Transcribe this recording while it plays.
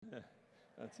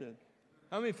That's it.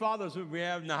 How many fathers do we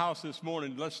have in the house this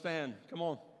morning? Let's stand. Come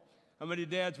on. How many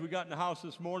dads we got in the house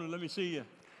this morning? Let me see you.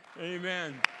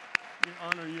 Amen. We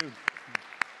honor you.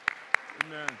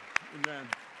 Amen. Amen.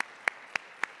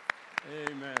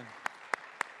 Amen.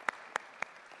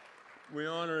 We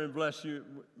honor and bless you.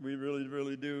 We really,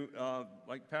 really do.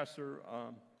 Like Pastor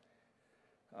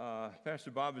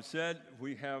Bob has said,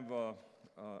 we have a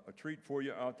treat for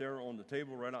you out there on the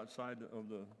table right outside of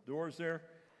the doors there.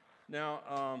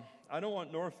 Now, I don't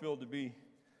want Northfield to be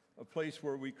a place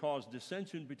where we cause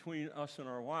dissension between us and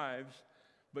our wives,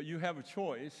 but you have a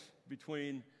choice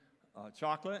between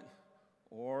chocolate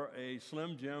or a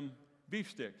Slim Jim beef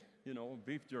stick,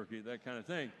 beef jerky, that kind of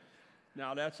thing.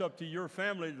 Now, that's up to your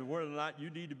family to whether or not you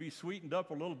need to be sweetened up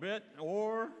a little bit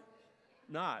or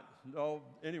not. So,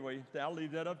 anyway, I'll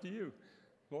leave that up to you.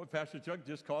 Boy, Pastor Chuck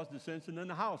just caused dissension in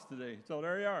the house today, so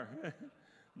there you are.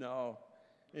 No.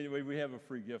 Anyway, we have a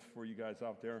free gift for you guys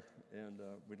out there, and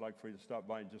we'd like for you to stop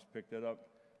by and just pick that up.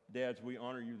 Dads, we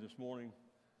honor you this morning.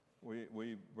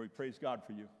 We praise God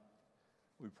for you.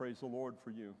 We praise the Lord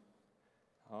for you.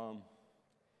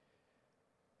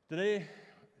 Today,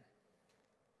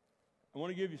 I want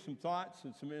to give you some thoughts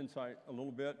and some insight a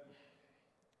little bit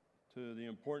to the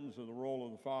importance of the role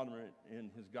of the father in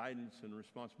his guidance and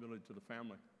responsibility to the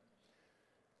family.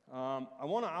 I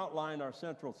want to outline our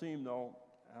central theme, though,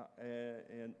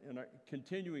 in a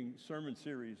continuing sermon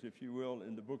series, if you will,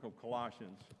 in the book of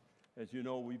Colossians. As you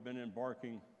know, we've been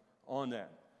embarking on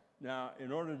that. Now,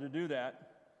 in order to do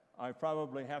that, I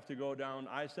probably have to go down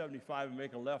I-75 and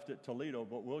make a left at Toledo,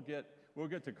 but we'll get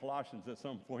to Colossians at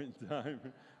some point in time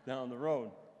down the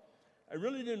road. I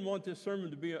really didn't want this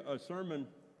sermon to be a sermon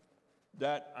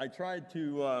that I tried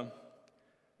to, I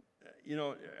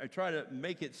try to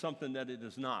make it something that it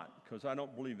is not, because I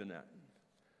don't believe in that.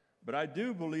 But I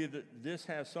do believe that this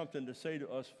has something to say to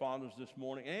us fathers this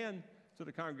morning and to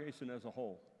the congregation as a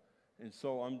whole. And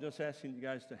so I'm just asking you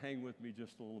guys to hang with me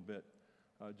just a little bit,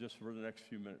 just for the next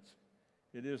few minutes.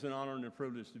 It is an honor and a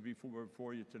privilege to be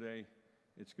before you today.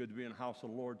 It's good to be in the house of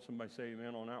the Lord. Somebody say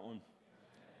amen on that one.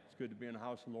 It's good to be in the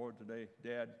house of the Lord today,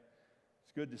 Dad.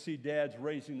 It's good to see dads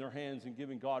raising their hands and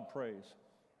giving God praise.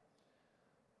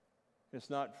 It's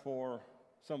not for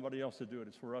somebody else to do it.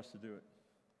 It's for us to do it.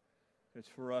 It's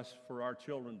for us, for our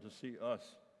children to see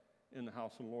us in the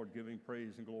house of the Lord giving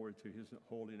praise and glory to his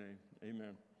holy name.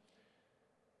 Amen.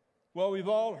 Well, we've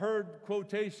all heard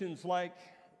quotations like,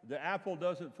 the apple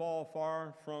doesn't fall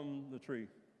far from the tree.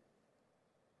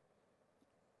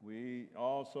 We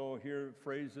also hear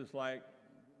phrases like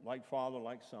father,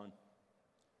 like son.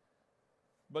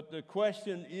 But the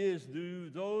question is, do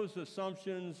those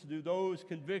assumptions, do those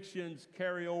convictions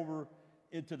carry over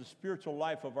into the spiritual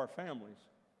life of our families?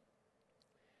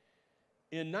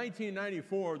 In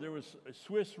 1994, there was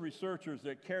Swiss researchers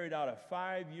that carried out a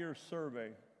 5-year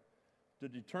survey to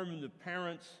determine the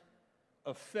parents'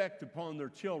 effect upon their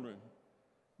children,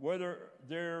 whether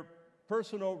their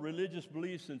personal religious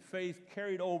beliefs and faith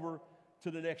carried over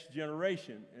to the next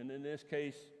generation, and in this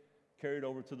case, carried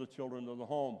over to the children of the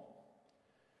home.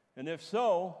 And if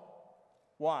so,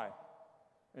 why?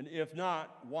 And if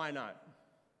not, why not?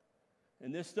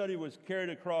 And this study was carried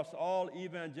across all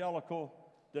evangelical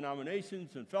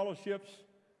denominations and fellowships,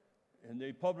 and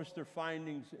they published their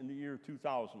findings in the year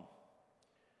 2000.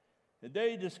 And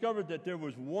they discovered that there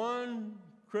was one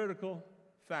critical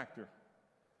factor.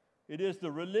 It is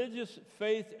the religious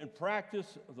faith and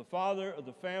practice of the father of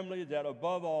the family that,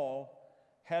 above all,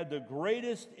 had the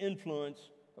greatest influence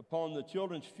upon the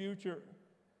children's future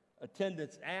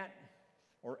attendance at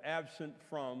or absent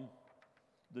from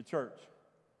the church.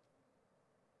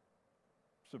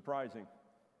 Surprising.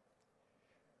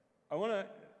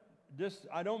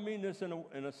 I don't mean this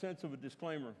in a sense of a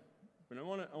disclaimer, but I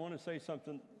want to say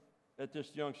something at this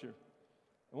juncture.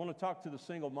 I want to talk to the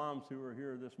single moms who are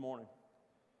here this morning.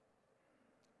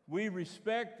 We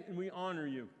respect and we honor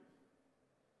you.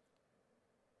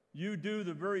 You do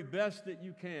the very best that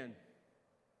you can.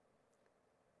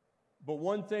 But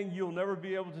one thing you'll never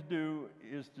be able to do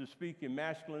is to speak a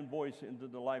masculine voice into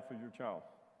the life of your child.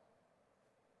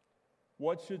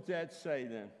 What should that say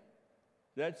then?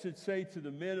 That should say to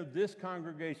the men of this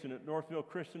congregation at Northfield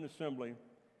Christian Assembly,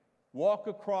 walk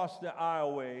across the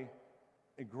aisleway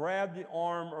and grab the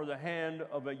arm or the hand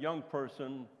of a young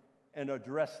person and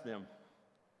address them.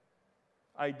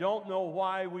 I don't know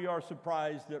why we are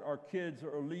surprised that our kids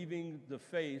are leaving the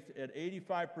faith at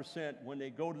 85% when they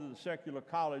go to the secular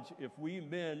college if we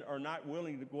men are not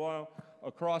willing to go out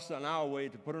across an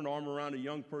aisleway to put an arm around a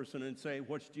young person and say,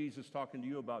 what's Jesus talking to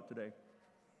you about today?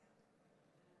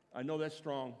 I know that's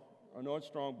strong. I know it's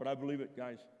strong, but I believe it,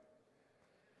 guys.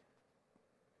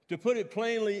 To put it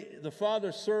plainly, the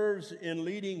father serves in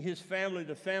leading his family.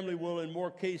 The family will, in more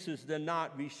cases than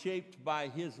not, be shaped by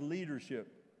his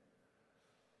leadership.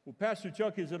 Well, Pastor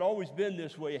Chuck, has it always been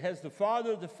this way? Has the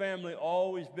father of the family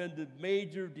always been the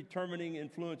major determining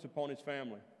influence upon his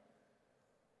family?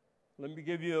 Let me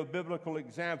give you a biblical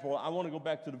example. I want to go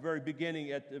back to the very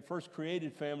beginning at the first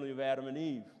created family of Adam and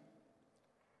Eve.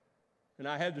 And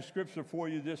I have the scripture for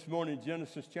you this morning,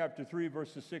 Genesis chapter 3,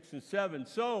 verses 6 and 7.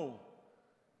 So,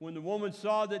 when the woman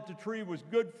saw that the tree was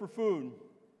good for food,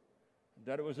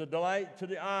 that it was a delight to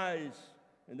the eyes,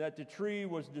 and that the tree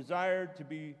was desired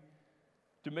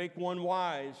to make one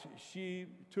wise, she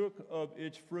took of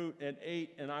its fruit and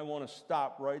ate. And I want to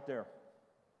stop right there.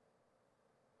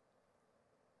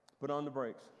 Put on the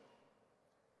brakes.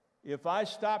 If I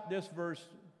stop this verse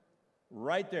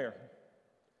right there,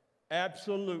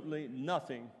 absolutely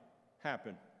nothing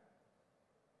happened.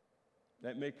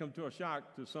 That may come to a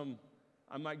shock to some.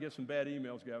 I might get some bad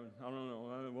emails, Gavin. I don't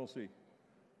know. We'll see.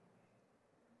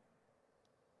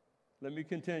 Let me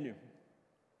continue.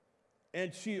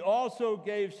 And she also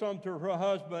gave some to her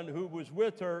husband who was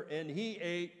with her, and he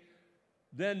ate.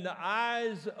 Then the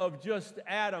eyes of just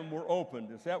Adam were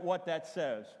opened. Is that what that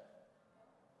says?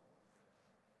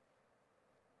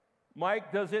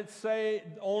 Mike, does it say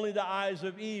only the eyes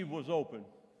of Eve was open?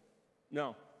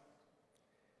 No.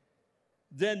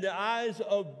 Then the eyes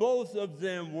of both of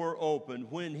them were open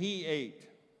when he ate.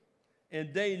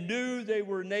 And they knew they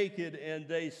were naked, and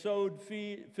they sewed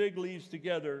fig leaves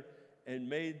together and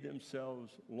made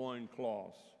themselves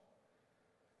loincloths.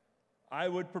 I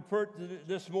would purport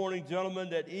this morning, gentlemen,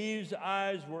 that Eve's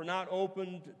eyes were not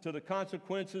opened to the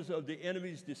consequences of the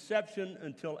enemy's deception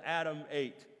until Adam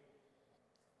ate.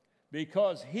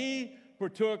 Because he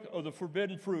partook of the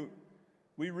forbidden fruit,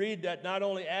 we read that not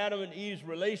only Adam and Eve's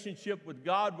relationship with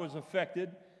God was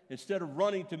affected. Instead of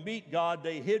running to meet God,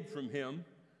 they hid from him.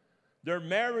 Their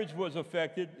marriage was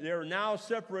affected. They are now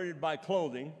separated by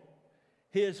clothing.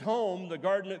 His home, the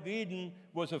Garden of Eden,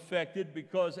 was affected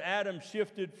because Adam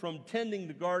shifted from tending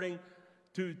the garden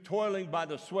to toiling by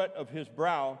the sweat of his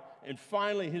brow. And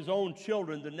finally, his own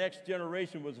children, the next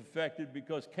generation, was affected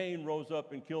because Cain rose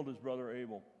up and killed his brother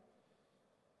Abel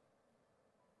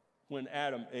when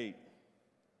Adam ate.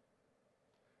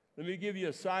 Let me give you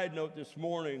a side note this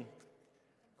morning.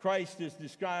 Christ is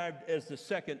described as the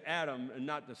second Adam and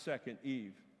not the second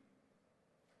Eve.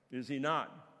 Is he not?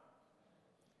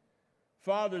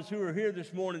 Fathers who are here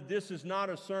this morning, this is not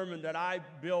a sermon that I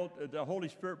built, the Holy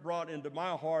Spirit brought into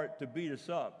my heart to beat us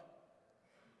up.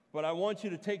 But I want you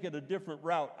to take it a different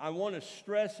route. I want to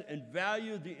stress and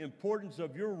value the importance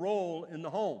of your role in the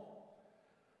home.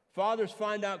 Fathers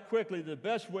find out quickly the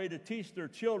best way to teach their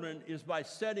children is by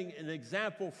setting an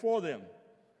example for them.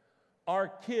 Our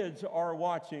kids are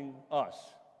watching us.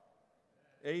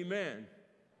 Amen.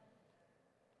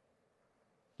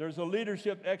 There's a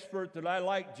leadership expert that I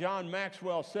like, John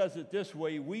Maxwell, says it this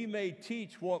way: we may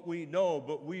teach what we know,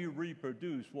 but we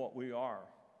reproduce what we are.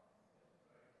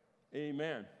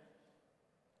 Amen.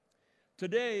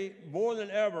 Today, more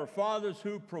than ever, fathers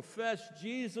who profess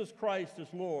Jesus Christ as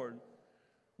Lord,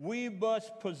 we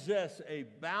must possess a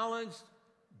balanced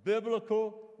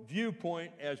biblical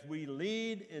viewpoint as we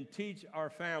lead and teach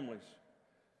our families.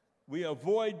 We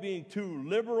avoid being too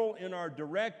liberal in our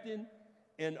directing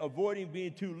and avoiding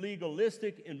being too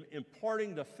legalistic in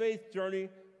imparting the faith journey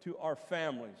to our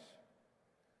families.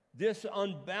 This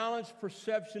unbalanced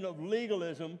perception of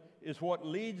legalism is what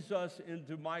leads us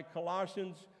into my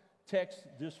Colossians text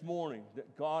this morning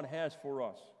that God has for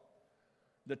us.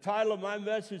 The title of my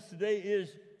message today is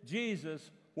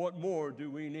Jesus, What More Do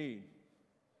We Need?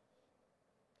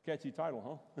 Catchy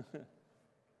title, huh?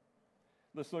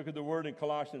 Let's look at the word in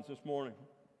Colossians this morning.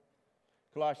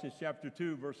 Colossians chapter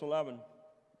 2, verse 11.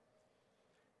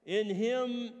 In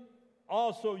him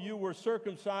also you were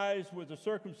circumcised with a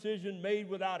circumcision made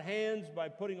without hands, by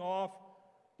putting off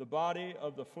the body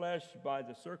of the flesh by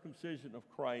the circumcision of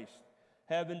Christ,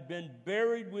 having been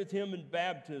buried with him in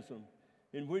baptism,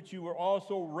 in which you were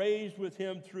also raised with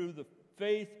him through the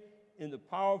faith in the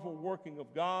powerful working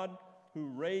of God, who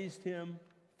raised him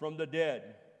from the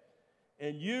dead.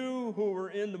 And you who were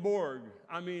in the morgue,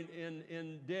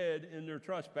 in dead in their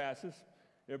trespasses.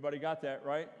 Everybody got that,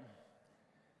 right?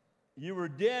 You were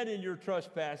dead in your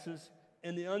trespasses,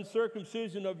 in the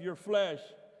uncircumcision of your flesh,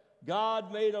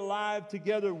 God made alive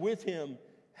together with him,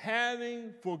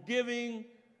 having forgiving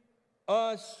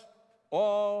us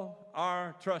all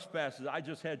our trespasses. I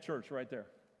just had church right there.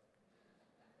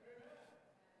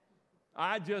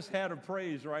 I just had a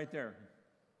praise right there.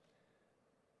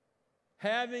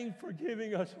 Having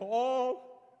forgiving us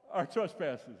all our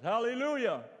trespasses.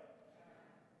 Hallelujah.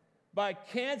 by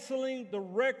canceling the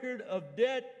record of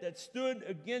debt that stood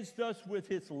against us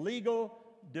with its legal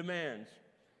demands.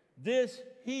 This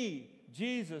he,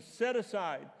 Jesus, set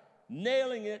aside,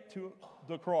 nailing it to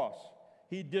the cross.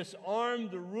 He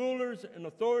disarmed the rulers and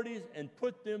authorities and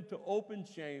put them to open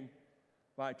shame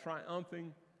by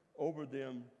triumphing over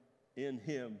them in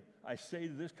him. I say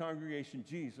to this congregation,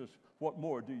 Jesus, what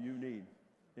more do you need?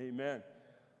 Amen.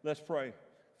 Let's pray.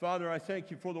 Father, I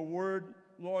thank you for the word,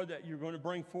 Lord, that you're going to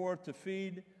bring forth to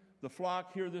feed the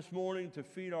flock here this morning, to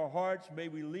feed our hearts. May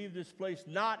we leave this place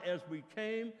not as we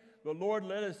came, but Lord,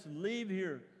 let us leave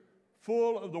here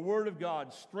full of the word of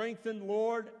God. Strengthened,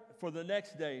 Lord, for the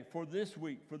next day, for this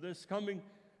week, for this coming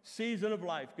season of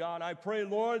life. God, I pray,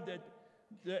 Lord,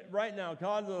 that right now,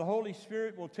 God, the Holy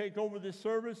Spirit will take over this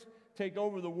service, take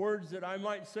over the words that I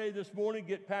might say this morning,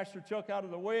 get Pastor Chuck out of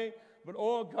the way. But,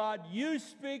 oh, God, you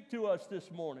speak to us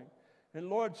this morning. And,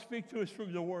 Lord, speak to us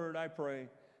from the word, I pray.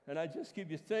 And I just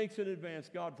give you thanks in advance,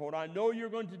 God, for what I know you're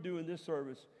going to do in this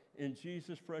service. In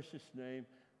Jesus' precious name.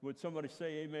 Would somebody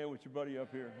say amen with your buddy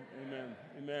up here? Amen.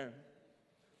 Amen.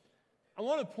 I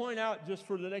want to point out just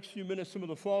for the next few minutes some of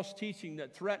the false teaching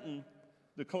that threatened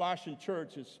the Colossian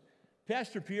church.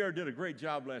 Pastor Pierre did a great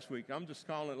job last week. I'm just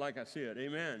calling it like I see it.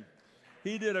 Amen.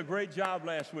 He did a great job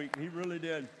last week. He really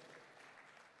did.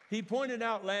 He pointed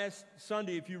out last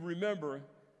Sunday, if you remember,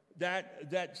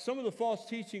 that some of the false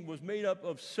teaching was made up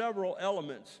of several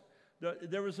elements.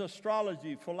 There was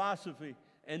astrology, philosophy,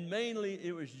 and mainly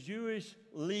it was Jewish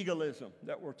legalism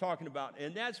that we're talking about.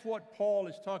 And that's what Paul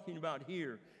is talking about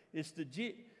here. It's the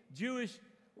Jewish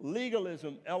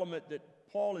legalism element that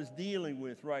Paul is dealing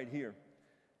with right here.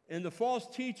 And the false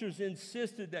teachers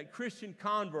insisted that Christian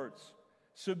converts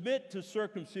submit to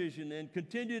circumcision and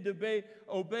continue to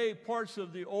obey parts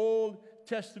of the Old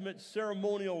Testament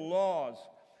ceremonial laws.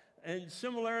 And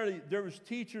similarly, there was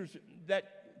teachers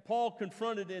that Paul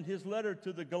confronted in his letter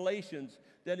to the Galatians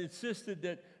that insisted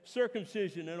that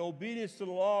circumcision and obedience to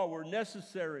the law were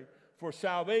necessary for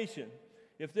salvation.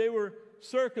 If they were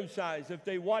circumcised, if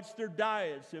they watched their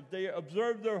diets, if they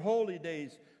observed their holy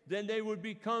days, then they would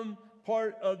become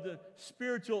part of the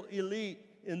spiritual elite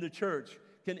in the church.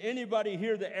 Can anybody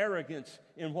hear the arrogance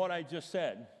in what I just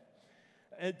said?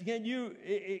 And can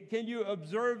you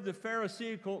observe the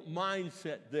Pharisaical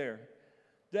mindset there?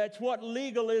 That's what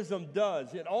legalism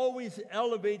does. It always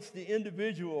elevates the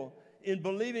individual in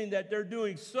believing that they're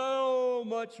doing so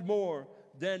much more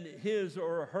than his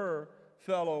or her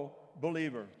fellow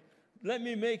believer. Let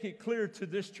me make it clear to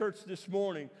this church this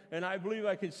morning, and I believe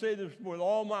I can say this with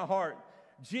all my heart.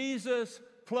 Jesus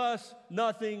plus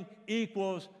nothing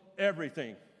equals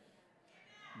everything.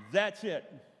 That's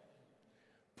it.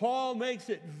 Paul makes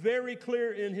it very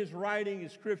clear in his writing in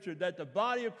Scripture that the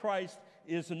body of Christ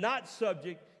is not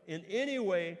subject in any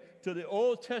way to the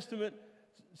Old Testament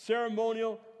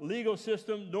ceremonial legal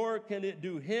system, nor can it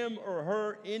do him or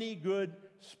her any good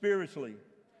spiritually.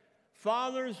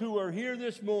 Fathers who are here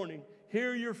this morning,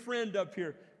 hear your friend up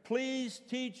here. Please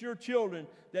teach your children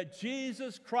that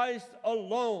Jesus Christ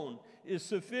alone is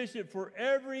sufficient for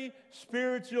every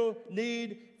spiritual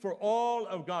need, for all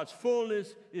of God's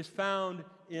fullness is found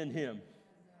in him.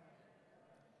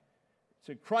 It's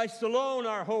in Christ alone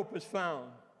our hope is found.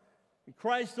 In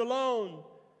Christ alone,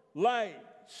 light,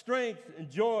 strength, and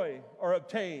joy are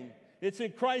obtained. It's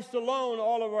in Christ alone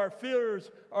all of our fears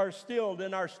are stilled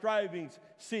and our strivings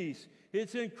cease.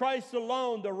 It's in Christ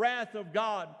alone the wrath of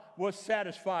God was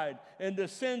satisfied and the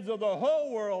sins of the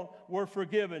whole world were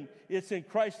forgiven. It's in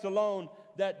Christ alone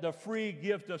that the free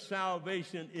gift of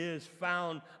salvation is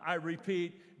found. I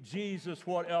repeat, Jesus,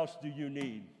 what else do you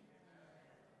need?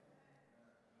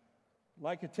 I'd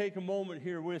like to take a moment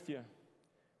here with you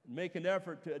and make an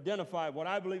effort to identify what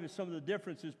I believe is some of the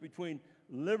differences between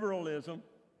liberalism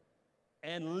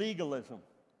and legalism.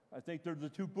 I think they're the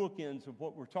two bookends of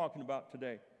what we're talking about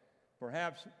today.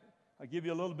 Perhaps I'll give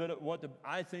you a little bit of what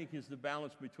I think is the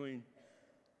balance between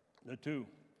the two.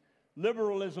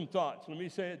 Liberalism thoughts. Let me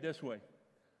say it this way.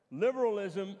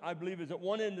 Liberalism, I believe, is at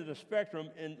one end of the spectrum,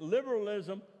 and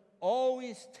liberalism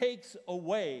always takes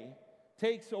away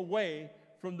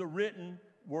from the written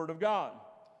Word of God.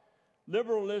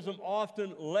 Liberalism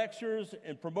often lectures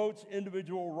and promotes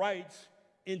individual rights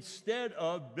instead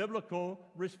of biblical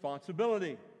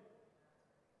responsibility.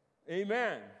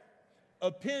 Amen.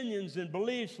 Opinions and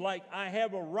beliefs like I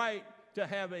have a right to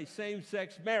have a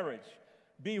same-sex marriage,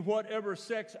 be whatever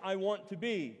sex I want to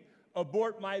be,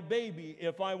 abort my baby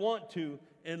if I want to,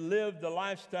 and live the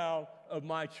lifestyle of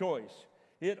my choice.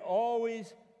 It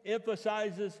always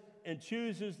emphasizes and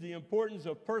chooses the importance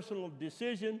of personal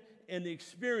decision and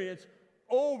experience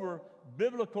over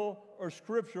biblical or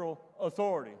scriptural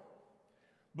authority.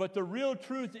 But the real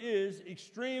truth is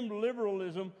extreme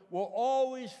liberalism will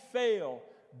always fail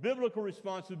biblical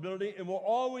responsibility and will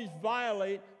always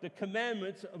violate the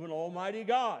commandments of an almighty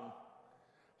God.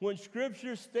 When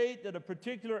scriptures state that a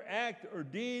particular act or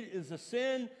deed is a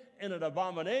sin and an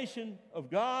abomination of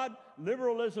God,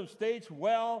 liberalism states,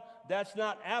 well, that's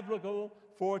not applicable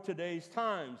for today's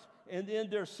times. And in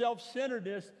their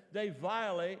self-centeredness, they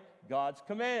violate God's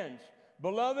commands.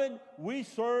 Beloved, we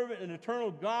serve an eternal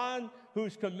God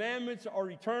whose commandments are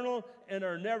eternal and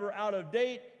are never out of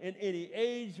date in any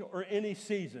age or any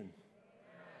season.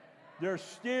 They're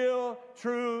still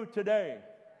true today.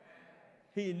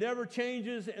 He never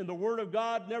changes, and the Word of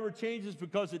God never changes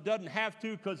because it doesn't have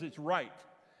to, because it's right,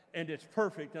 and it's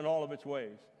perfect in all of its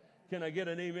ways. Can I get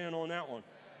an amen on that one?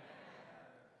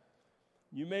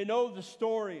 You may know the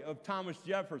story of Thomas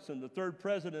Jefferson, the third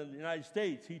president of the United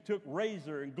States. He took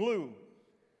razor and glue,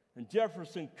 and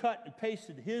Jefferson cut and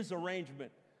pasted his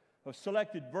arrangement of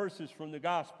selected verses from the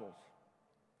Gospels,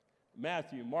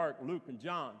 Matthew, Mark, Luke, and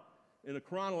John, in a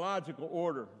chronological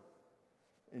order.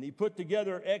 And he put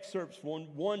together excerpts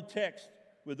from one text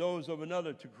with those of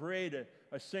another to create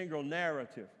a single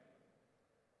narrative.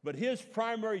 But his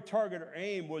primary target or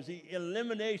aim was the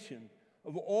elimination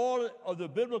of all of the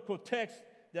biblical texts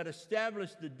that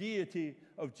established the deity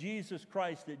of Jesus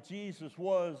Christ, that Jesus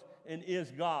was and is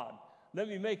God. Let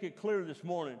me make it clear this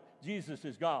morning, Jesus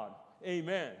is God.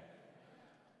 Amen.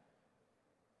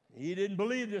 He didn't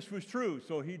believe this was true,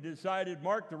 so he decided,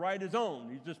 Mark, to write his own.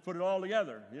 He just put it all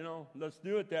together, let's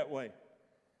do it that way.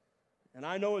 And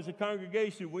I know as a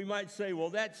congregation, we might say, well,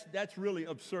 that's really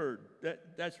absurd.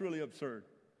 That's really absurd.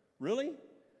 Really?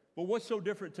 But what's so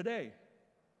different today?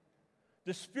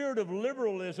 The spirit of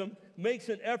liberalism makes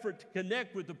an effort to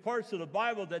connect with the parts of the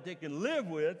Bible that they can live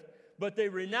with, but they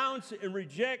renounce and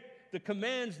reject the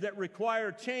commands that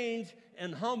require change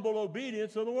and humble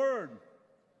obedience of the Word.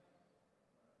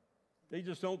 They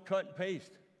just don't cut and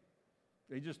paste.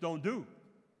 They just don't do.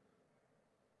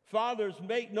 Fathers,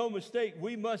 make no mistake,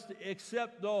 we must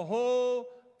accept the whole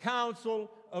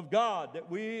counsel of God that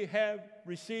we have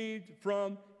received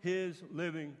from His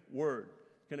living Word.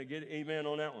 Can I get an amen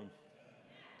on that one?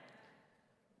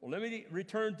 Well, let me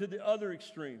return to the other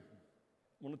extreme.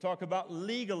 I want to talk about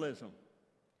legalism.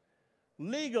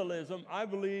 Legalism, I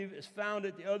believe, is found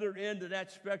at the other end of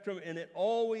that spectrum, and it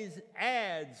always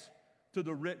adds to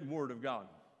the written Word of God.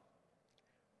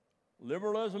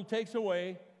 Liberalism takes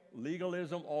away,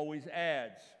 legalism always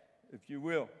adds, if you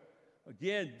will.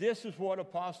 Again, this is what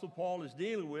Apostle Paul is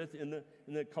dealing with in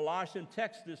the Colossian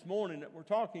text this morning that we're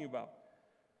talking about.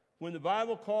 When the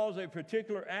Bible calls a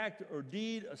particular act or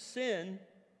deed a sin,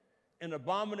 an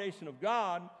abomination of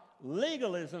God,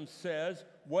 legalism says,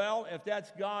 well, if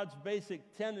that's God's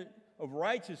basic tenet of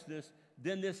righteousness,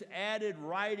 then this added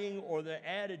writing or the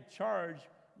added charge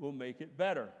will make it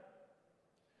better.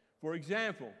 For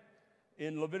example,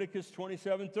 in Leviticus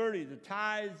 27:30, the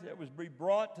tithes that was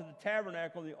brought to the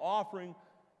tabernacle,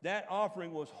 that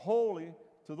offering was holy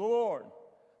to the Lord.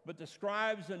 But the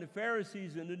scribes and the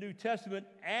Pharisees in the New Testament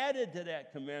added to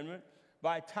that commandment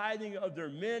by tithing of their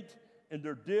mint and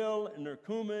their dill and their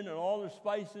cumin and all their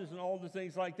spices and all the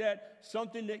things like that,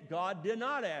 something that God did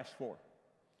not ask for.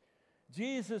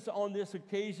 Jesus on this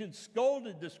occasion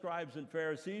scolded the scribes and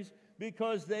Pharisees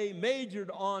because they majored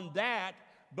on that,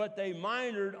 but they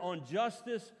minored on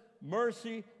justice,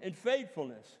 mercy, and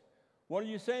faithfulness. What are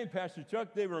you saying, Pastor Chuck?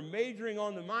 They were majoring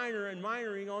on the minor and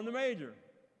minoring on the major.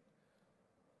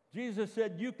 Jesus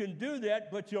said, you can do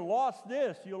that, but you lost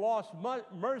this. You lost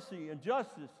mercy and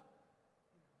justice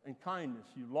and kindness.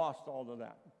 You lost all of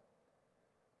that.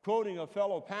 Quoting a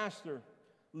fellow pastor,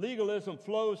 legalism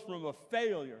flows from a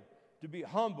failure to be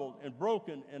humbled and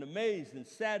broken and amazed and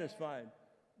satisfied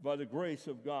by the grace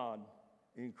of God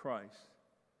in Christ.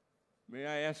 May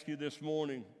I ask you this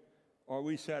morning, are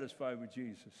we satisfied with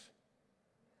Jesus?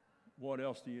 What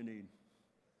else do you need?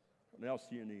 What else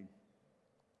do you need?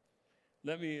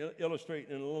 Let me illustrate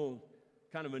in a little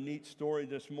kind of a neat story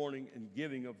this morning in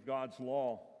giving of God's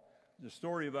law. The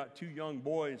story about two young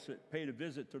boys that paid a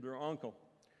visit to their uncle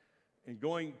and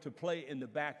going to play in the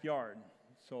backyard.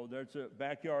 So there's a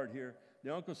backyard here.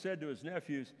 The uncle said to his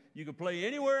nephews, you can play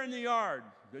anywhere in the yard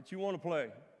that you want to play,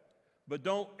 but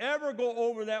don't ever go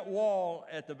over that wall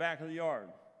at the back of the yard.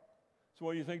 So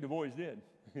what do you think the boys did?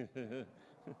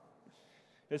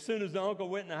 As soon as the uncle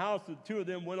went in the house, the two of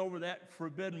them went over that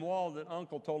forbidden wall that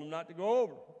uncle told them not to go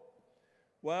over.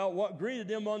 Well, what greeted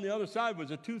them on the other side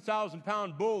was a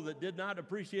 2,000-pound bull that did not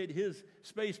appreciate his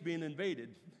space being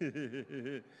invaded.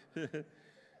 The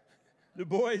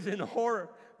boys, in horror,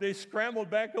 they scrambled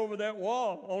back over that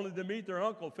wall only to meet their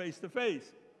uncle face to face.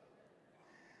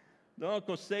 The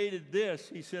uncle stated this.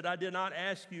 He said, I did not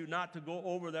ask you not to go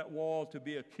over that wall to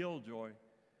be a killjoy,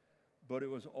 but it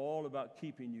was all about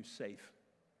keeping you safe.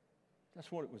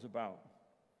 That's what it was about.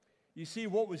 You see,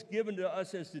 what was given to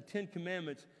us as the Ten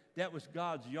Commandments, that was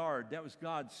God's yard. That was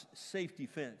God's safety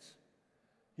fence,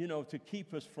 to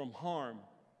keep us from harm.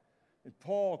 And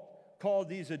Paul called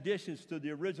these additions to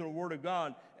the original Word of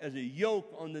God as a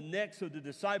yoke on the necks of the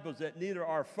disciples that neither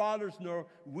our fathers nor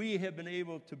we have been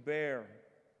able to bear.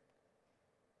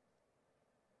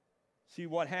 See,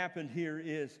 what happened here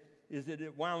is that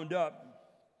it wound up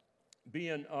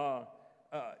being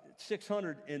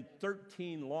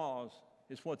 613 laws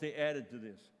is what they added to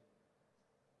this.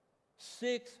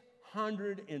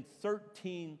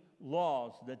 613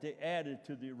 laws that they added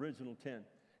to the original 10.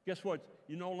 Guess what?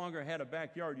 You no longer had a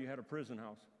backyard, you had a prison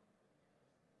house.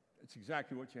 It's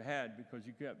exactly what you had because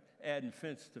you kept adding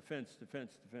fence to fence to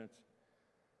fence to fence.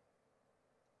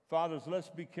 Fathers, let's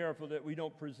be careful that we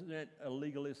don't present a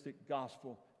legalistic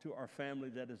gospel to our family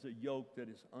that is a yoke that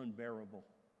is unbearable.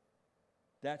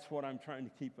 That's what I'm trying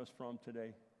to keep us from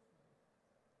today.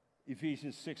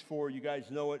 Ephesians 6:4, you guys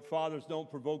know it. Fathers,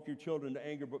 don't provoke your children to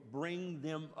anger, but bring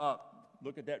them up.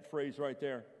 Look at that phrase right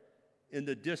there. In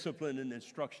the discipline and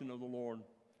instruction of the Lord.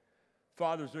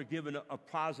 Fathers are given a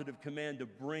positive command to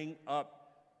bring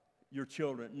up your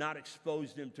children, not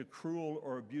expose them to cruel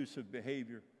or abusive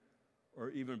behavior or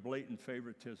even blatant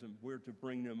favoritism. We're to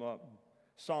bring them up.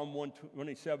 Psalm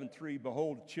 127:3,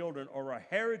 behold, children are a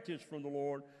heritage from the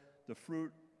Lord, the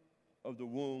fruit of the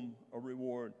womb a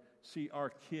reward. See, our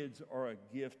kids are a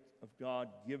gift of God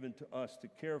given to us to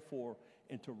care for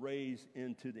and to raise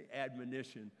into the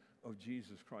admonition of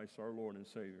Jesus Christ, our Lord and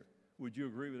Savior. Would you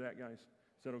agree with that, guys?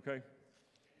 Is that okay?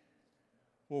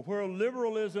 Well, where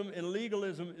liberalism and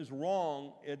legalism is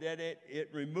wrong, that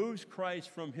it removes Christ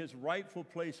from his rightful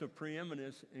place of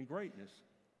preeminence and greatness.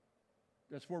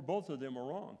 That's where both of them are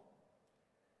wrong.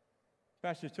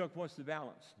 Pastor Chuck, what's the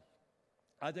balance?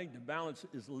 I think the balance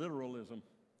is literalism.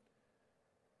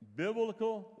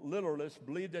 Biblical literalists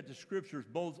believe that the Scriptures,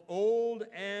 both Old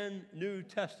and New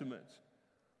Testaments.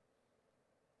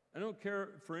 I don't care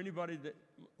for anybody that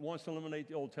wants to eliminate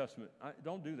the Old Testament.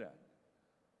 Don't do that.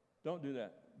 Don't do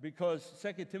that. Because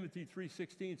 2 Timothy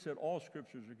 3:16 said all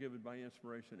Scriptures are given by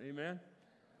inspiration. Amen?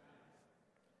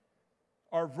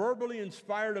 Are verbally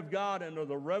inspired of God and are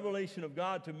the revelation of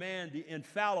God to man, the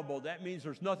infallible. That means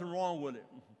there's nothing wrong with it.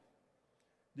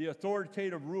 The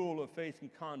authoritative rule of faith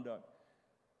and conduct.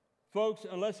 Folks,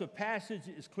 unless a passage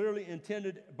is clearly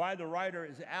intended by the writer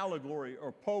as allegory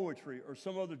or poetry or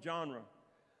some other genre,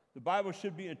 the Bible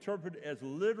should be interpreted as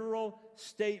literal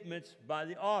statements by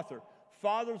the author.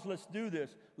 Fathers, let's do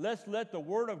this. Let's let the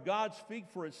Word of God speak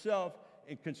for itself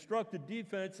and construct a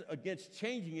defense against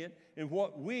changing it in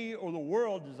what we or the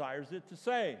world desires it to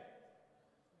say.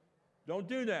 Don't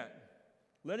do that.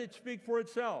 Let it speak for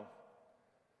itself.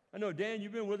 I know, Dan,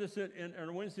 you've been with us in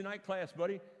our Wednesday night class,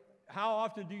 buddy. How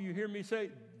often do you hear me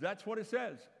say, that's what it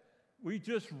says? We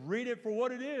just read it for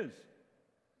what it is.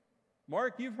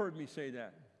 Mark, you've heard me say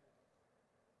that.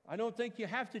 I don't think you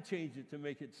have to change it to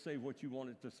make it say what you want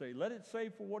it to say. Let it say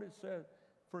for what it says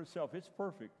for itself. It's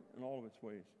perfect in all of its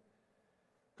ways.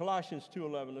 Colossians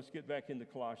 2:11. Let's get back into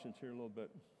Colossians here a little bit.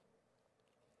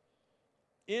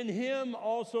 In him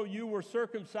also you were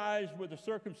circumcised with a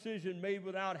circumcision made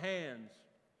without hands,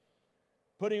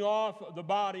 putting off the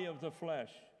body of the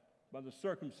flesh by the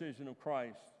circumcision of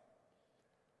Christ.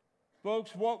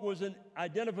 Folks, what was an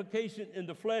identification in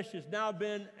the flesh has now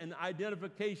been an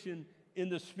identification in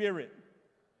the Spirit.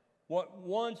 What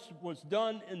once was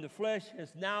done in the flesh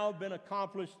has now been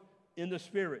accomplished in the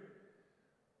Spirit.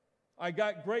 I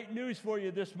got great news for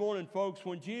you this morning, folks.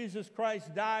 When Jesus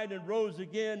Christ died and rose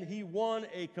again, he won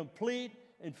a complete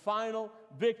and final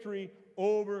victory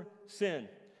over sin.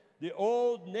 The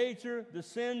old nature, the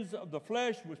sins of the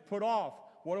flesh, was put off.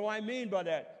 What do I mean by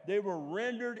that? They were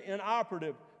rendered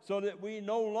inoperative so that we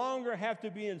no longer have to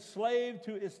be enslaved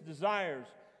to its desires.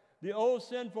 The old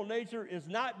sinful nature has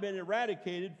not been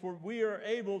eradicated, for we are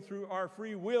able through our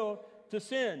free will to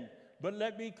sin. But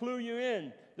let me clue you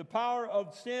in. The power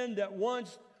of sin that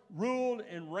once ruled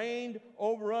and reigned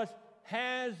over us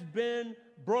has been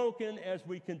broken as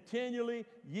we continually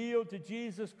yield to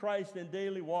Jesus Christ and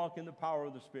daily walk in the power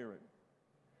of the Spirit.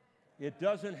 It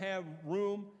doesn't have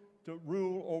room to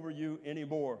rule over you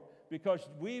anymore because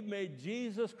we've made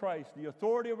Jesus Christ the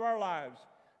authority of our lives.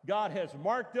 God has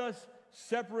marked us,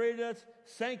 separated us,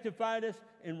 sanctified us,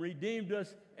 and redeemed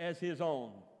us as his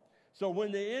own. So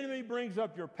when the enemy brings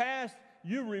up your past,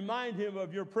 you remind him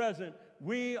of your present.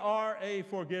 We are a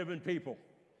forgiven people.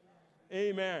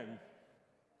 Amen.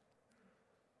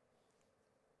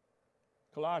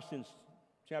 Colossians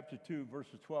chapter 2,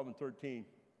 verses 12 and 13.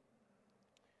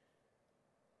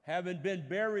 Having been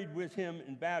buried with him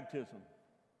in baptism,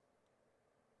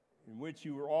 in which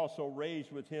you were also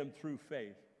raised with him through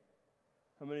faith.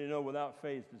 How many know without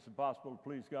faith it's impossible to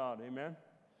please God? Amen?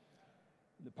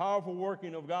 The powerful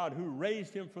working of God who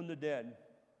raised him from the dead.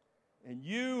 And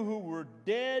you who were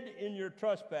dead in your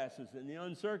trespasses and the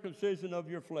uncircumcision of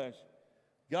your flesh,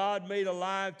 God made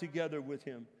alive together with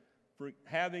him, for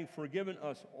having forgiven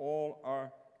us all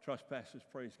our trespasses.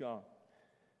 Praise God.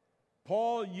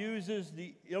 Paul uses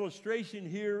the illustration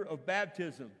here of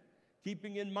baptism,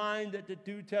 keeping in mind that the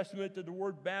New Testament, that the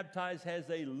word baptize has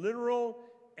a literal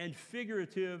and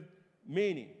figurative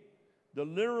meaning. The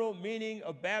literal meaning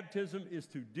of baptism is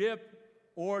to dip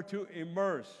or to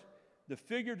immerse. The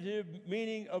figurative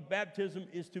meaning of baptism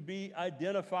is to be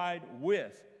identified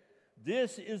with.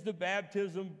 This is the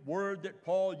baptism word that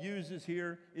Paul uses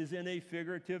here, is in a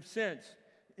figurative sense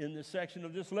in this section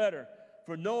of this letter.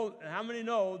 How many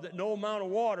know that no amount of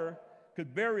water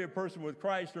could bury a person with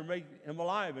Christ or make him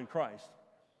alive in Christ?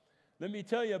 Let me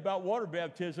tell you about water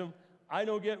baptism. I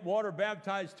don't get water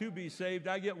baptized to be saved.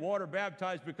 I get water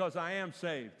baptized because I am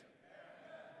saved.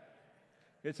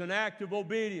 It's an act of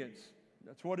obedience.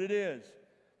 That's what it is.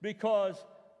 Because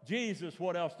Jesus,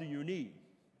 what else do you need?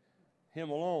 Him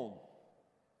alone.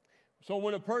 So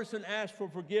when a person asks for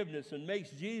forgiveness and makes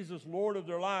Jesus Lord of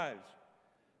their lives,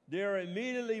 they are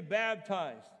immediately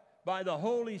baptized by the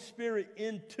Holy Spirit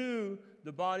into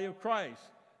the body of Christ.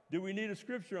 Do we need a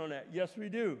scripture on that? Yes, we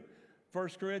do. 1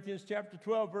 Corinthians chapter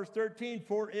 12, verse 13,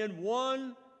 for in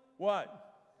one,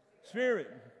 what?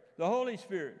 Spirit, the Holy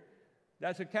Spirit.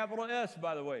 That's a capital S,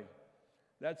 by the way.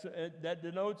 That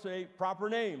denotes a proper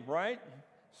name, right?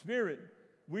 Spirit.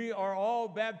 We are all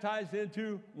baptized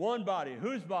into one body.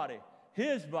 Whose body?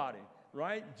 His body,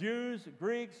 right? Jews,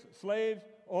 Greeks, slaves,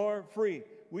 or free.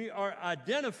 We are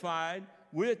identified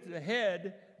with the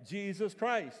head, Jesus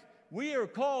Christ. We are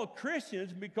called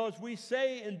Christians because we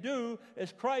say and do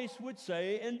as Christ would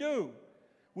say and do.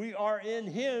 We are in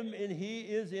him and he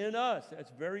is in us.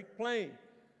 That's very plain.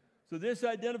 So this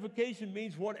identification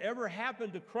means whatever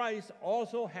happened to Christ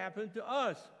also happened to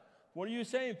us. What are you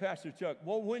saying, Pastor Chuck?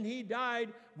 Well, when he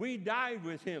died, we died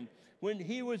with him. When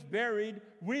he was buried,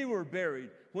 we were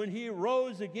buried. When he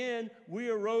rose again, we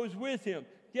arose with him.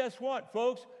 Guess what,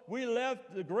 folks? We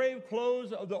left the grave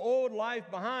clothes of the old life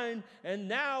behind, and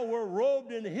now we're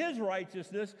robed in his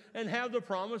righteousness and have the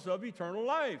promise of eternal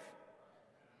life.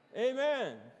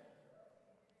 Amen.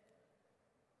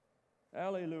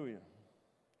 Hallelujah.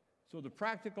 So the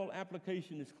practical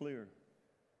application is clear.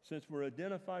 Since we're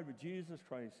identified with Jesus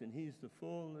Christ and he's the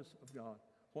fullness of God,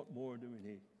 what more do we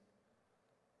need?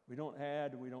 We don't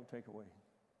add, we don't take away.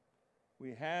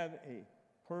 We have a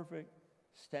perfect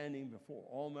standing before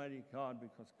Almighty God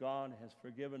because God has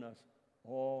forgiven us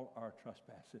all our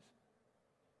trespasses.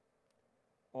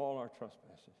 All our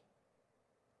trespasses.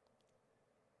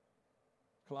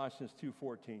 Colossians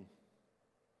 2:14.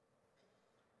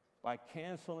 By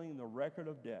canceling the record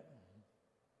of debt.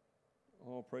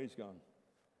 Oh, praise God.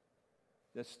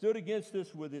 That stood against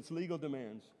us with its legal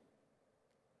demands.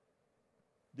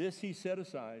 This he set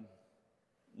aside,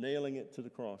 nailing it to the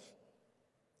cross.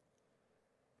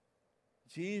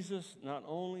 Jesus not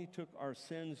only took our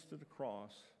sins to the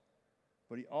cross,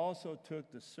 but he also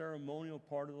took the ceremonial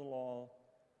part of the law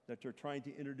that they're trying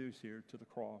to introduce here to the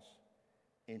cross,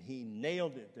 and he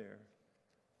nailed it there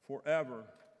forever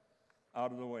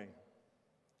out of the way.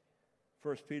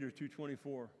 1 Peter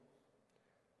 2:24.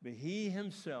 But he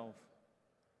himself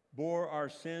bore our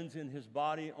sins in his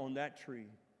body on that tree,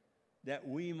 that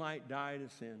we might die to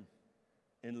sin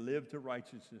and live to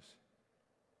righteousness.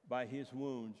 By his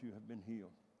wounds you have been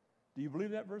healed. Do you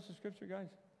believe that verse of Scripture, guys?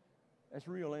 That's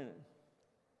real, ain't it?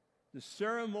 The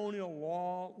ceremonial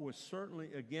law was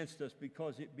certainly against us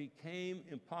because it became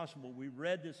impossible. We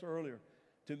read this earlier,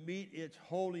 to meet its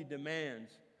holy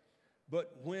demands.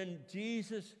 But when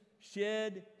Jesus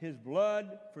shed his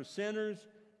blood for sinners,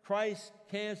 Christ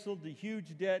canceled the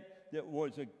huge debt that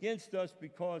was against us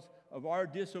because of our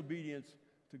disobedience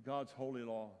to God's holy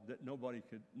law that nobody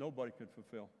could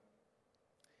fulfill.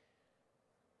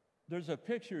 There's a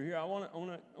picture here. I want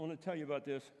to tell you about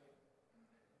this.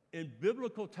 In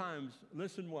biblical times,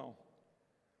 listen well,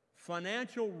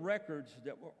 financial records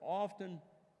that were often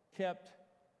kept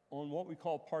on what we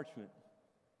call parchment.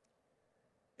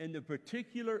 And the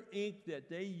particular ink that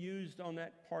they used on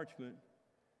that parchment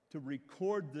to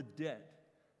record the debt,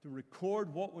 to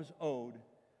record what was owed,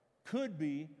 could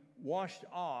be washed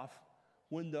off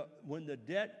when the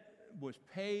debt was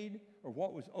paid or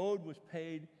what was owed was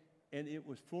paid and it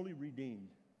was fully redeemed.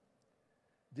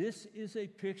 This is a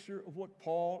picture of what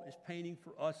Paul is painting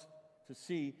for us to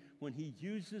see when he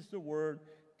uses the word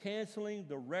canceling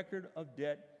the record of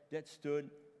debt that stood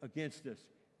against us.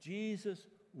 Jesus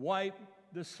wiped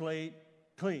the slate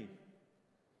clean.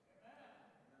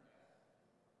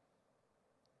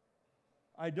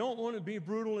 I don't want to be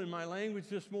brutal in my language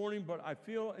this morning, but I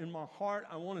feel in my heart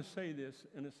I want to say this,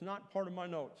 and it's not part of my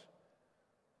notes.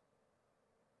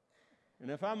 And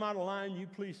if I'm out of line, you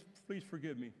please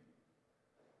forgive me.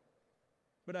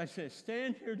 But I say,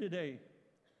 stand here today.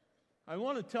 I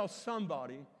want to tell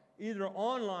somebody, either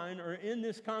online or in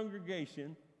this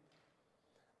congregation,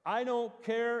 I don't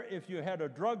care if you had a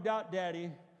drugged out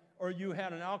daddy or you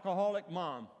had an alcoholic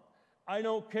mom. I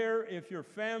don't care if your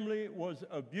family was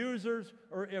abusers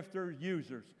or if they're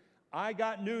users. I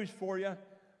got news for you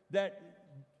that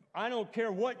I don't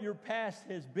care what your past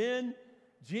has been,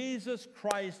 Jesus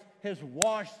Christ has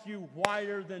washed you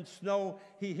whiter than snow.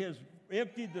 He has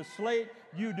emptied the slate.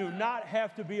 You do not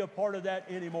have to be a part of that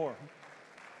anymore.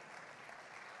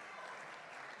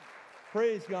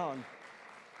 Praise God.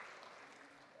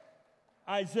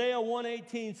 Isaiah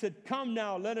 1:18 said, "Come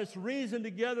now, let us reason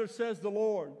together, says the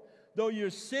Lord. Though your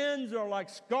sins are like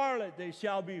scarlet, they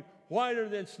shall be whiter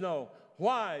than snow."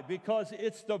 Why? Because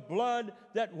it's the blood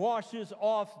that washes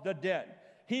off the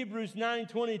debt. Hebrews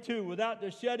 9:22, without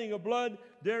the shedding of blood,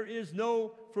 there is no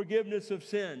forgiveness of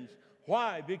sins.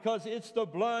 Why? Because it's the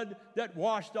blood that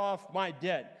washed off my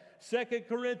debt. 2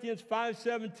 Corinthians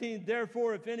 5:17,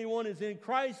 therefore, if anyone is in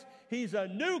Christ, he's a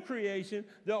new creation.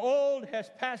 The old has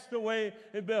passed away,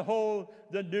 and behold,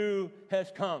 the new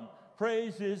has come.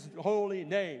 Praise his holy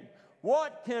name.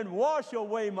 What can wash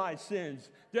away my sins?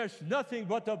 There's nothing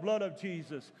but the blood of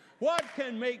Jesus. What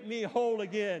can make me whole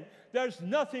again? There's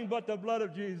nothing but the blood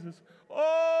of Jesus.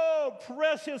 Oh,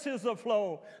 precious is the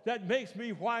flow that makes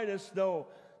me white as snow.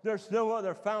 There's no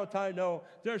other fount I know.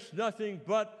 There's nothing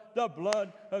but the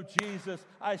blood of Jesus.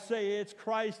 I say it's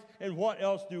Christ, and what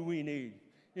else do we need?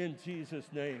 In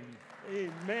Jesus' name,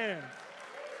 amen.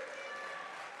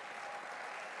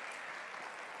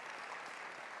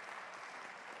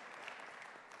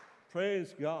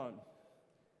 Praise God.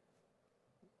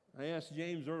 I asked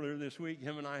James earlier this week,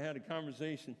 him and I had a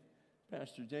conversation.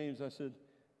 Pastor James, I said,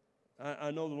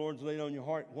 I know the Lord's laid on your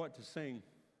heart what to sing.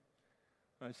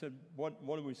 I said, what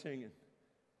are we singing?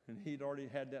 And he'd already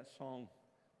had that song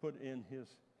put in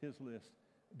his list.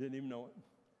 Didn't even know it.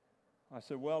 I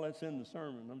said, well, it's in the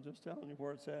sermon. I'm just telling you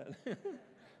where it's at.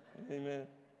 Amen.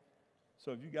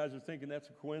 So if you guys are thinking that's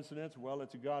a coincidence, well,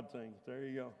 it's a God thing. There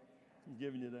you go. I'm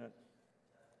giving you that.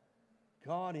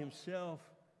 God himself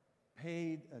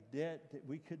paid a debt that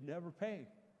we could never pay.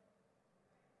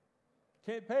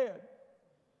 Can't pay it.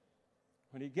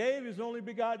 When he gave his only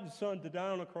begotten Son to die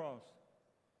on a cross,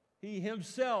 he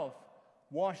himself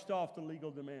washed off the legal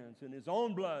demands in his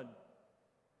own blood,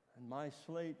 and my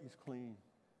slate is clean.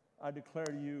 I declare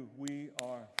to you, we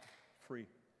are free.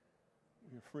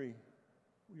 We are free.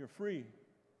 We are free.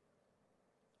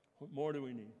 What more do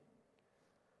we need?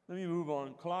 Let me move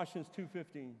on. Colossians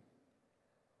 2:15.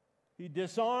 He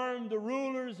disarmed the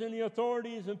rulers and the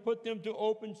authorities and put them to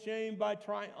open shame by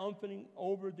triumphing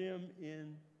over them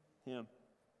in him.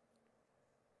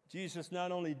 Jesus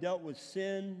not only dealt with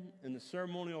sin and the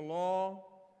ceremonial law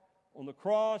on the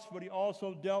cross, but he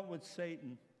also dealt with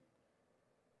Satan.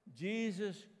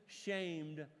 Jesus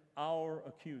shamed our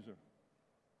accuser.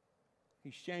 He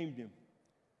shamed him.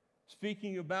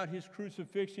 Speaking about his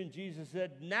crucifixion, Jesus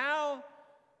said, "Now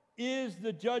is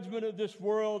the judgment of this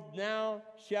world. Now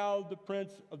shall the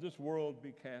prince of this world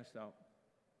be cast out."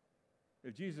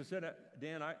 If Jesus said that,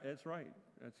 Dan, that's right.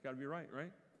 That's got to be right,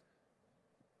 right?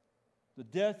 The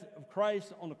death of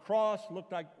Christ on the cross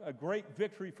looked like a great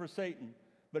victory for Satan,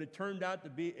 but it turned out to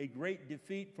be a great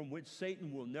defeat from which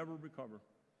Satan will never recover.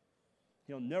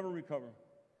 He'll never recover.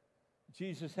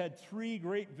 Jesus had 3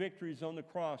 great victories on the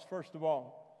cross. First of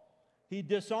all, he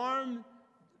disarmed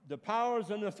the powers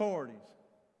and authorities.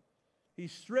 He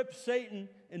stripped Satan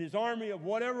and his army of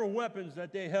whatever weapons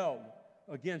that they held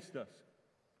against us.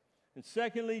 And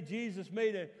secondly, Jesus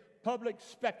made a public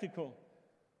spectacle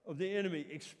of the enemy,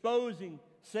 exposing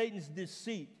Satan's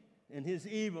deceit and his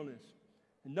evilness.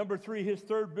 And number 3, his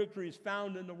third victory is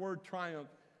found in the word triumph.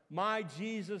 My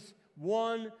Jesus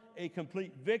won a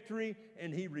complete victory,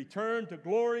 and he returned to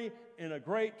glory in a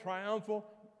great triumphal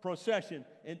procession.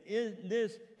 And in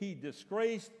this, he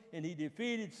disgraced and he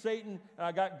defeated Satan. And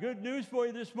I got good news for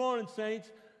you this morning,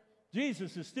 saints.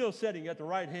 Jesus is still sitting at the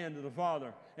right hand of the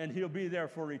Father, and he'll be there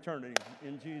for eternity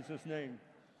in Jesus' name.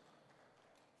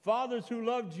 Fathers who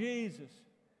love Jesus,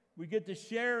 we get to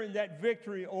share in that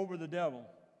victory over the devil.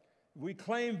 We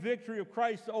claim victory of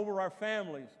Christ over our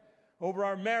families, over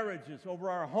our marriages, over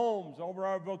our homes, over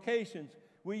our vocations.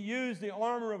 We use the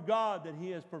armor of God that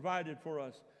He has provided for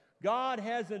us. God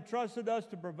has entrusted us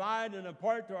to provide and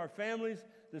impart to our families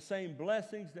the same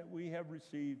blessings that we have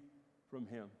received from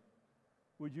Him.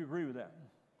 Would you agree with that?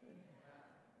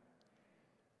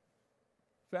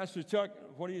 Pastor Chuck,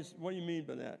 what do you mean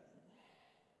by that?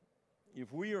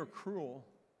 If we are cruel,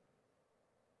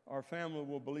 our family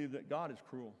will believe that God is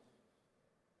cruel.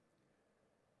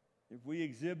 If we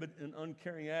exhibit an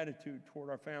uncaring attitude toward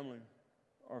our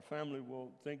family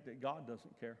will think that God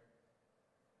doesn't care.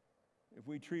 If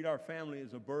we treat our family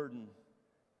as a burden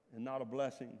and not a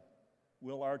blessing,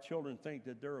 will our children think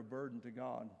that they're a burden to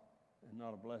God and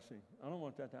not a blessing? I don't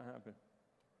want that to happen.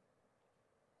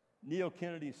 Neil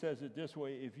Kennedy says it this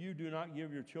way: if you do not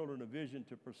give your children a vision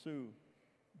to pursue,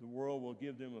 the world will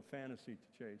give them a fantasy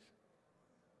to chase.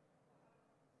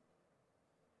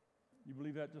 You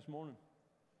believe that this morning?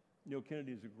 Neil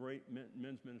Kennedy is a great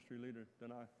men's ministry leader that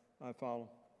I follow.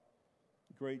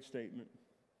 Great statement.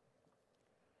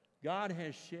 God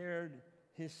has shared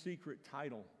His secret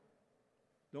title.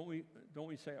 Don't we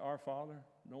say our Father?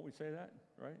 Don't we say that,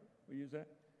 right? We use that.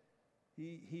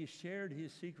 He shared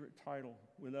His secret title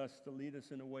with us to lead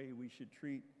us in a way we should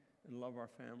treat and love our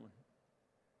family.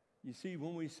 You see,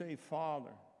 when we say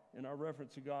Father in our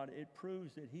reference to God, it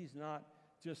proves that He's not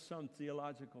just some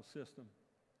theological system,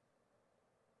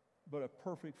 but a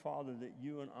perfect Father that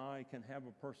you and I can have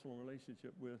a personal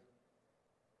relationship with.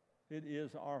 It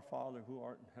is our Father who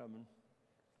art in heaven.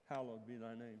 Hallowed be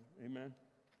thy name. Amen.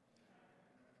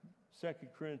 2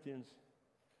 Corinthians.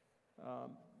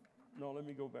 No, let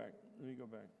me go back.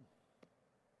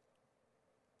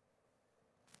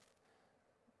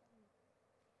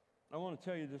 I want to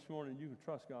tell you this morning, you can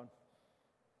trust God.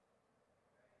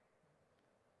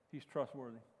 He's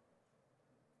trustworthy.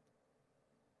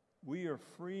 We are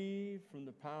free from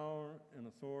the power and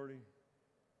authority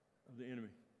of the enemy.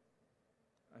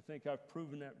 I think I've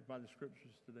proven that by the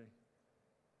scriptures today.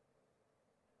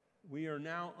 We are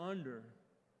now under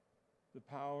the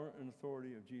power and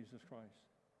authority of Jesus Christ.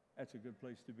 That's a good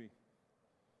place to be.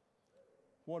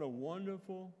 What a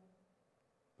wonderful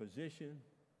position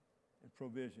and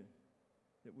provision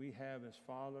that we have as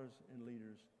fathers and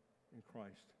leaders in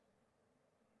Christ.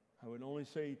 I would only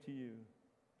say to you,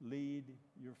 lead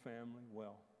your family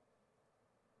well.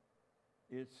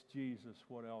 It's Jesus.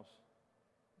 What else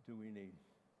do we need?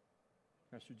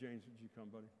 Pastor James, would you come,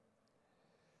 buddy?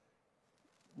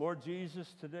 Lord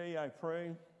Jesus, today I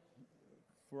pray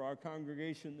for our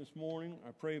congregation this morning.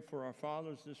 I pray for our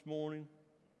fathers this morning.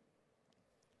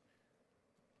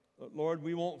 Lord,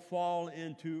 we won't fall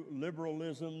into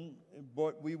liberalism,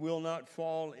 but we will not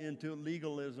fall into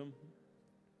legalism.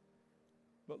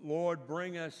 But Lord,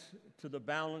 bring us to the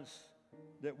balance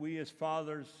that we as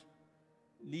fathers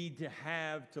need to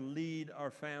have to lead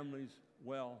our families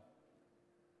well.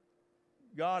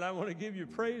 God, I want to give you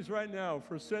praise right now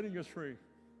for setting us free,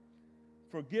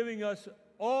 for giving us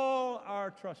all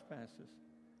our trespasses.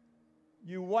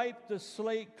 You wiped the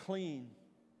slate clean.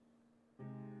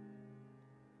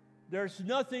 There's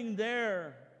nothing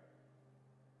there.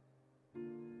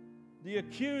 The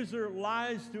accuser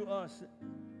lies to us,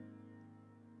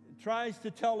 tries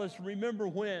to tell us, remember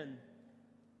when.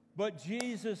 But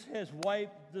Jesus has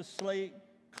wiped the slate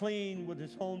clean with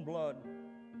His own blood.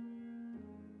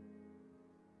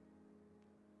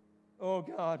 Oh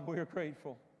God, we are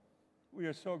grateful. We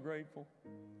are so grateful.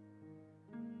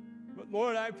 But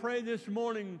Lord, I pray this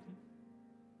morning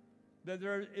that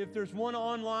if there's one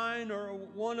online or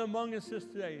one among us this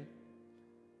day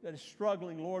that is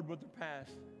struggling, Lord, with the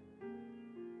past,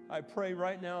 I pray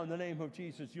right now in the name of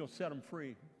Jesus, you'll set them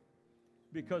free,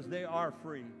 because they are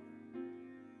free.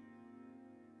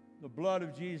 The blood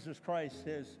of Jesus Christ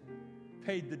has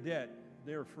paid the debt.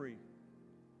 They're free.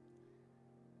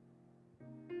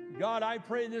 God, I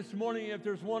pray this morning if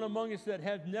there's one among us that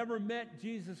has never met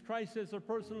Jesus Christ as their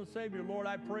personal Savior, Lord,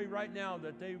 I pray right now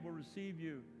that they will receive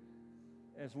you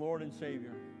as Lord and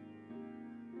Savior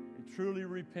and truly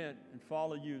repent and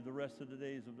follow you the rest of the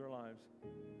days of their lives.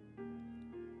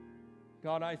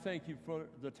 God, I thank you for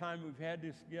the time we've had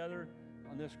together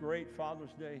on this great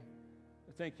Father's Day.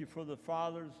 I thank you for the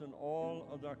fathers and all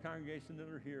of our congregation that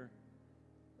are here.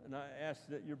 And I ask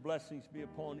that your blessings be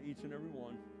upon each and every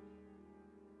one.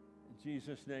 In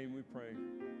Jesus' name we pray.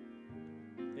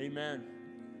 Amen.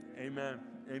 Amen.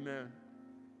 Amen.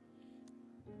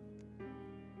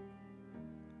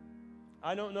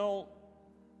 I don't know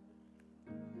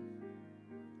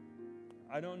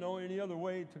any other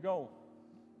way to go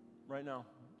right now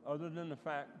other than the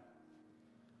fact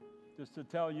just to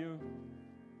tell you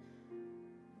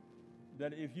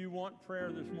that if you want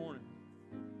prayer this morning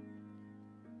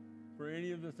for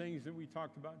any of the things that we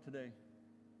talked about today,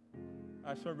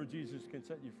 I serve a Jesus can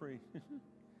set you free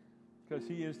because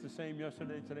he is the same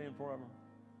yesterday, today, and forever.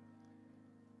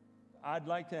 I'd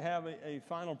like to have a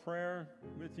final prayer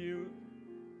with you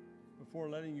before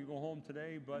letting you go home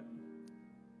today, but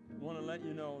I want to let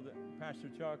you know that Pastor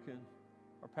Chuck and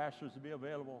our pastors will be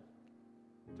available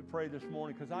to pray this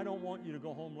morning, because I don't want you to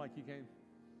go home like you came.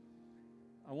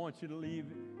 I want you to leave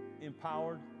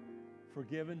empowered,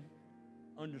 forgiven,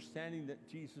 understanding that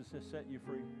Jesus has set you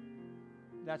free.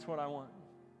 That's what I want.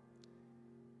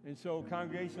 And so,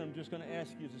 congregation, I'm just going to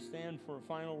ask you to stand for a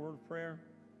final word of prayer.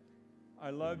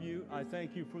 I love you. I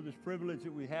thank you for this privilege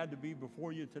that we had to be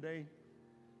before you today.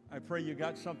 I pray you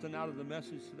got something out of the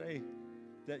message today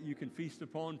that you can feast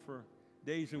upon for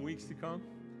days and weeks to come.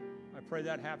 I pray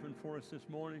that happened for us this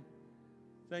morning.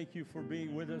 Thank you for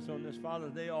being with us on this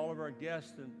Father's Day. All of our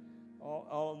guests and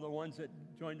all of the ones that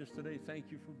joined us today, thank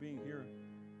you for being here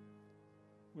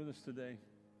with us today.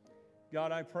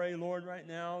 God, I pray, Lord, right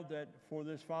now that for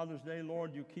this Father's Day,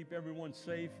 Lord, you keep everyone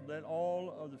safe. Let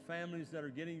all of the families that are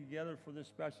getting together for this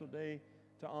special day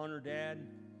to honor Dad,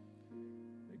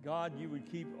 God, you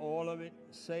would keep all of it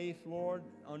safe, Lord,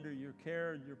 under your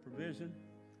care and your provision.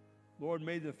 Lord,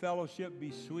 may the fellowship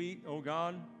be sweet, oh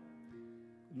God.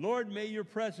 Lord, may your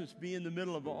presence be in the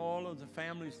middle of all of the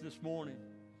families this morning.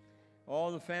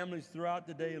 All the families throughout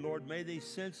the day, Lord, may they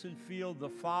sense and feel the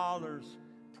Father's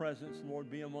presence, Lord,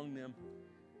 be among them.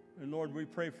 And Lord, we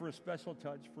pray for a special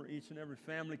touch for each and every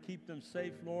family. Keep them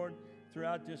safe, Lord,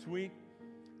 throughout this week.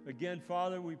 Again,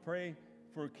 Father, we pray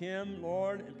for Kim,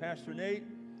 Lord, and Pastor Nate.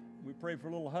 We pray for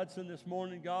little Hudson this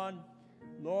morning, God.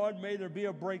 Lord, may there be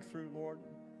a breakthrough, Lord,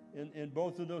 in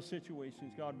both of those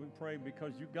situations. God, we pray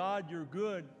because you, God, you're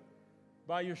good.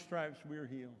 By your stripes we are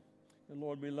healed. And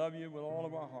Lord, we love you with all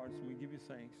of our hearts, and we give you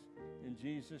thanks. In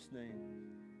Jesus' name,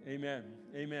 amen.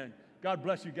 Amen. God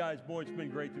bless you guys. Boy, it's been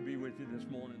great to be with you this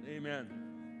morning. Amen.